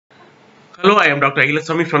Hello, I am Dr.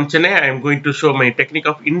 Ahilasamy from Chennai. I am going to show my technique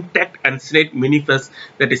of intact uncinate mini FESS,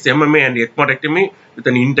 that is MMA and ethmoidectomy with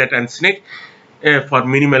an intact uncinate for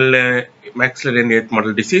minimal maxillary and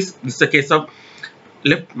ethmoidal disease. This is a case of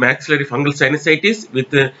left maxillary fungal sinusitis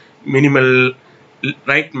with minimal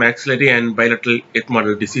right maxillary and bilateral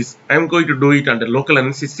ethmoidal disease. I am going to do it under local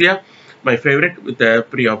anesthesia, my favorite, with a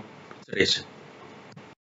pre-op sedation.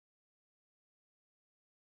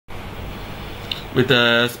 With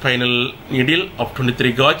a spinal needle of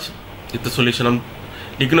 23 gauge with the solution of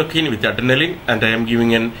lignocaine with adrenaline, and I am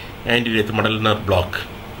giving an anti-ethmoidal nerve block.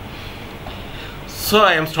 So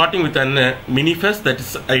I am starting with an mini FESS, that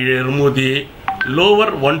is I remove the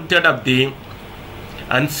lower 1/3 of the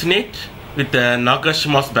uncinate with the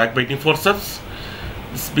Nagashima's backbiting forceps.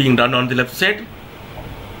 This is being done on the left side.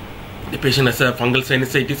 The patient has a fungal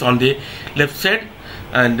sinusitis on the left side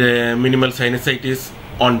and minimal sinusitis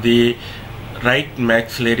on the right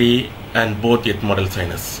maxillary and both ethmoidal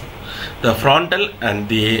sinus. The frontal and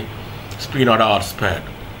the sphenoida are spared.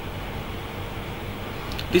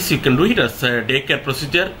 This you can do it as a daycare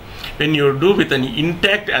procedure. When you do with an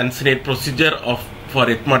intact uncinate procedure for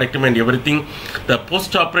ethmoidectomy and everything, the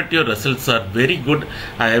post-operative results are very good.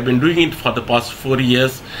 I have been doing it for the past 4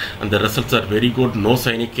 years and the results are very good. No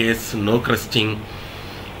synicase, no crusting,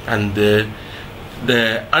 and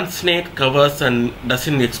the uncinate covers and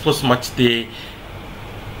doesn't expose much the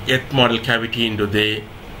ethmoidal cavity into the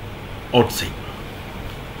outside.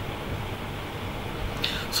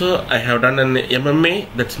 So I have done an MMA,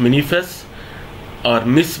 that's mini FESS or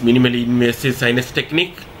minimally invasive sinus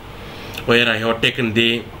technique, where I have taken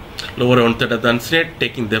the lower 1/3 of the uncinate,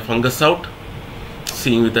 taking the fungus out,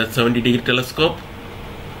 seeing with a 70-degree telescope.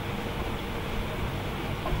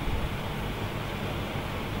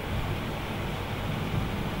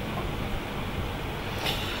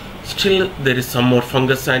 Still there is some more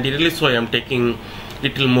fungus anteriorly, so I am taking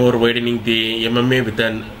little more, widening the MMA with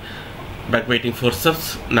an backbiting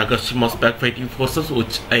forceps, Nagashima's backbiting forceps,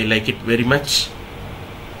 which I like it very much.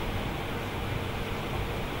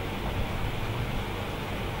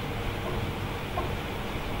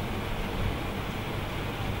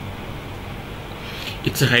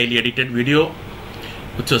 It's a highly edited video,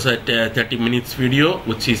 which was at 30 minutes video,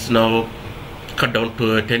 which is now cut down to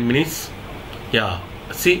 10 minutes. Yeah,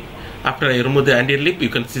 see, after I remove the anterior lip, you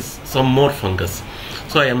can see some more fungus.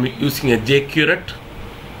 So I am using a J curette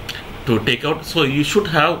to take out. So you should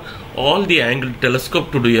have all the angled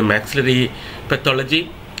telescope to do a maxillary pathology,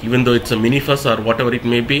 even though it's a mini FESS or whatever it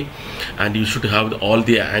may be, and you should have all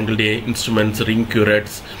the angled instruments, ring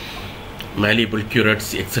curettes, malleable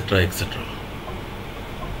curettes, etc., etc.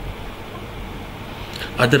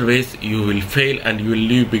 Otherwise you will fail and you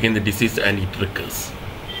will begin the disease and it recurs.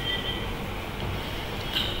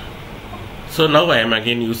 So now I am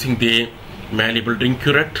again using the malleable ring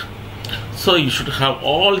curette. So you should have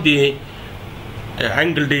all the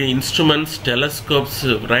angled instruments, telescopes,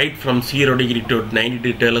 right from 0 degree to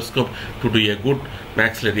 90-degree telescope to do a good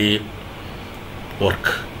maxillary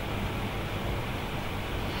work.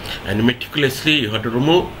 And meticulously you have to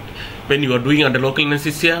remove. When you are doing under local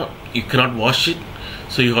anesthesia, you cannot wash it,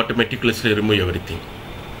 so you have to meticulously remove everything.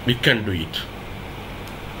 We can do it.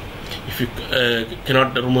 If you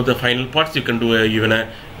cannot remove the final parts, you can do even a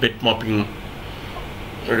wet mopping,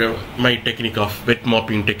 my technique of wet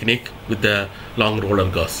mopping technique with the long roller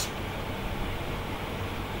gauze.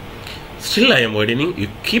 Still I am widening. You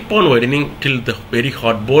keep on widening till the very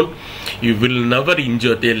hard bone. You will never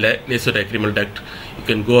injure the nasolacrimal duct. You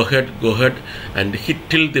can go ahead and hit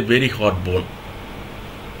till the very hard bone.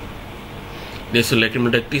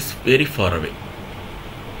 Nasolacrimal duct is very far away.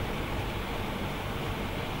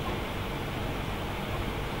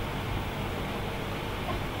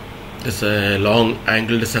 There's a long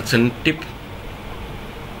angled suction tip.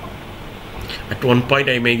 At one point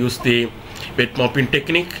I may use the wet mopping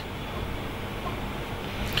technique,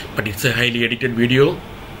 but it's a highly edited video.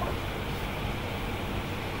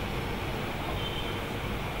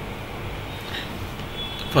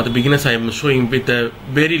 For the beginners, I am showing with a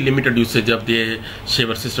very limited usage of the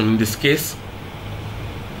shaver system in this case.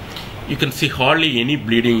 You can see hardly any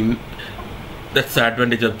bleeding. That's the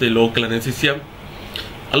advantage of the local anesthesia.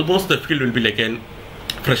 Almost the field will be like a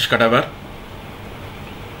fresh cadaver,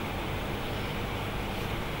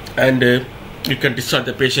 and you can discharge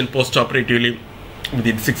the patient post-operatively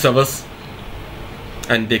within 6 hours,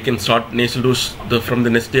 and they can start nasal douche from the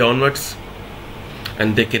next day onwards,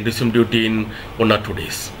 and they can resume duty in 1 or 2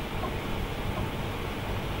 days.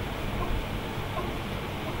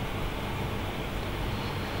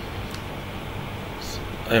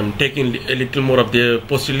 I am taking a little more of the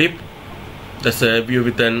posterior lip. That's a view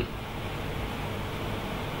with an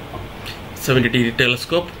 70-degree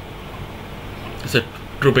telescope. It's a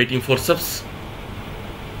rotating forceps.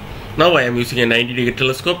 Now I am using a 90-degree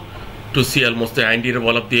telescope to see almost the anterior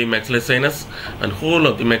wall of the maxillary sinus and whole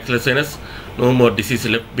of the maxillary sinus. No more disease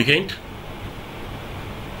left behind.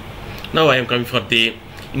 Now I am coming for the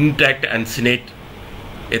intact uncinate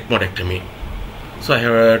ethmoidectomy. So I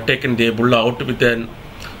have taken the bulla out with the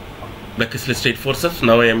Maxillary straight forceps.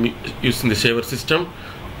 Now I am using the shaver system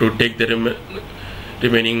to take the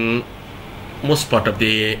remaining most part of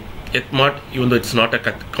the ethmoid, even though it's not a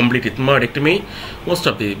complete ethmoidectomy, most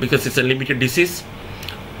of the, because it's a limited disease,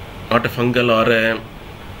 not a fungal or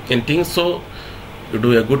anything, so you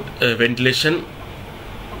do a good ventilation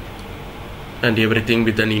and everything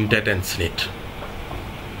with an intact uncinate.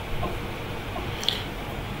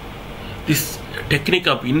 This technique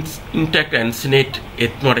of intact uncinate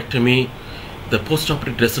ethmoidectomy, the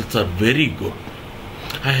post-operative results are very good.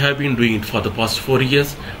 I have been doing it for the past 4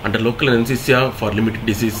 years under local anesthesia for limited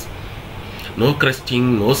disease. No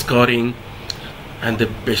crusting, no scarring, and the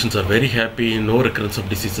patients are very happy, no recurrence of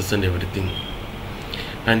diseases and everything.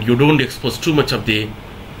 And you don't expose too much of the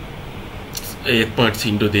ethmoids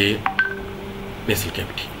into the nasal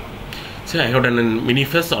cavity. So I have done a Mini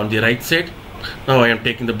FESS on the right side. Now I am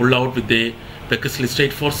taking the bull out with the Maxillary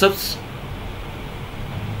straight forceps.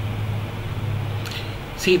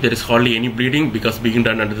 See, there is hardly any bleeding because being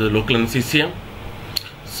done under the local anesthesia.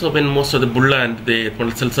 So when most of the bulla and the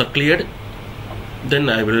ethmoidal cells are cleared, then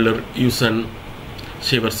I will use an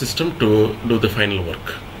shaver system to do the final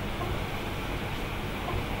work.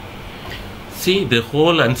 See, the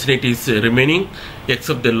whole uncinate is remaining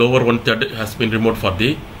except the lower 1/3 has been removed for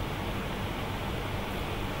the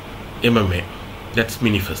MMA. That's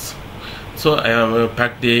Mini FESS. So I have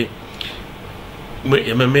packed the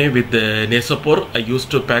MMA with the nasopore. I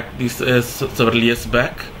used to pack this several years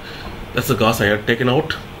back. That's the gauze I have taken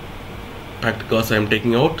out. Packed gauze I am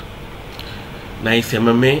taking out. Nice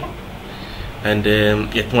MMA and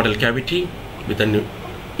ethmoidal cavity with an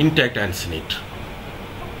intact uncinate.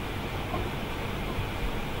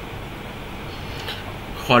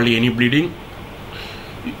 Hardly any bleeding.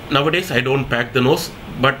 Nowadays I don't pack the nose,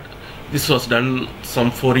 but this was done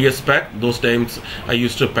some 4 years back. Those times I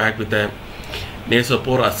used to pack with a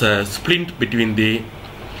nasopore as a splint between the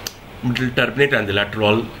middle turbinate and the lateral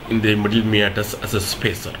wall in the middle meatus as a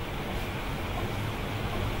spacer.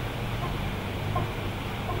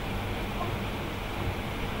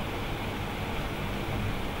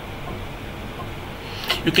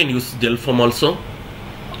 You can use gel foam also,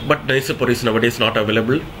 but nasopore is nowadays not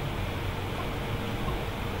available.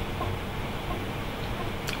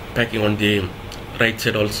 Packing on the right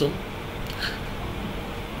side also.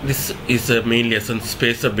 This is mainly a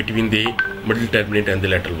spacer between the middle turbinate and the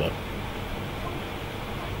lateral wall.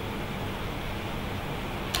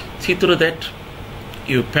 See, through that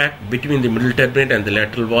you pack between the middle turbinate and the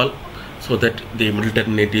lateral wall so that the middle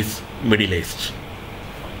turbinate is medialized.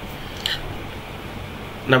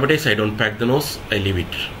 Nowadays I don't pack the nose, I leave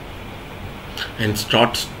it and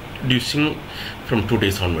start reducing from 2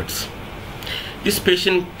 days onwards. This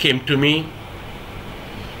patient came to me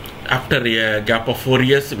after a gap of 4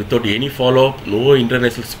 years without any follow-up, no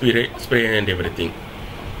intranasal spray and everything.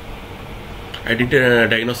 I did a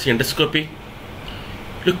diagnostic endoscopy.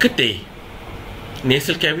 Look at the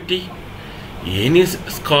nasal cavity, any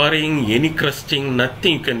scarring, any crusting,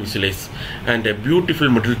 nothing you can visualize. And a beautiful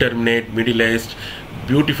middle turbinate, medialized,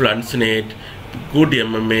 beautiful uncinate, good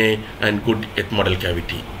MMA and good ethmoidal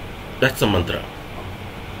cavity. That's the mantra.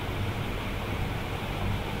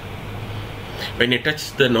 When I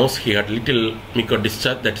touched the nose, he had little mucus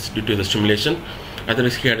discharge, that is due to the stimulation.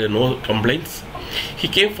 Otherwise, he had no complaints. He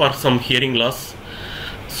came for some hearing loss.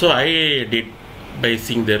 So I did, by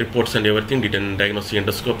seeing the reports and everything, did a diagnostic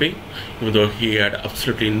endoscopy, even though he had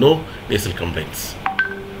absolutely no nasal complaints.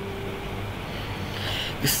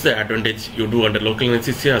 This is the advantage you do under local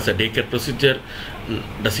anesthesia as a daycare procedure.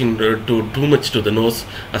 Doesn't do too much to the nose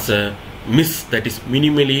as a MISS, that is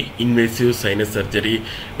minimally invasive sinus surgery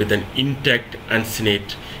with an intact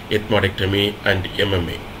uncinate ethmoidectomy and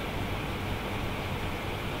MMA.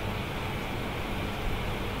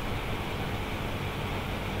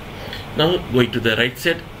 Now going to the right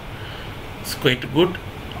side, it's quite good,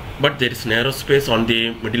 but there is narrow space on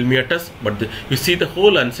the middle meatus, but you see the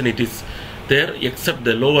whole uncinate is there except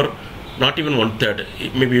the lower, not even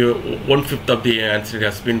 1/3, maybe 1/5 of the uncinate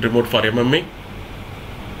has been removed for MMA.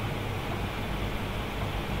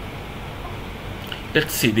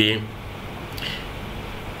 Let's see the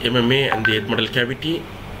MMA and the ethmoidal cavity.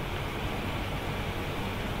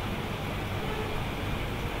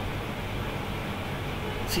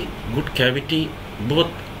 See, good cavity, both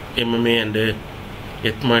MMA and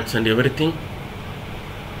ethmoids and everything.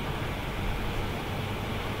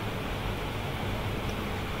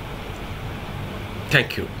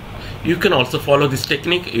 Thank you. You can also follow this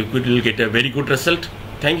technique. You will get a very good result.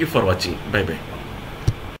 Thank you for watching. Bye bye.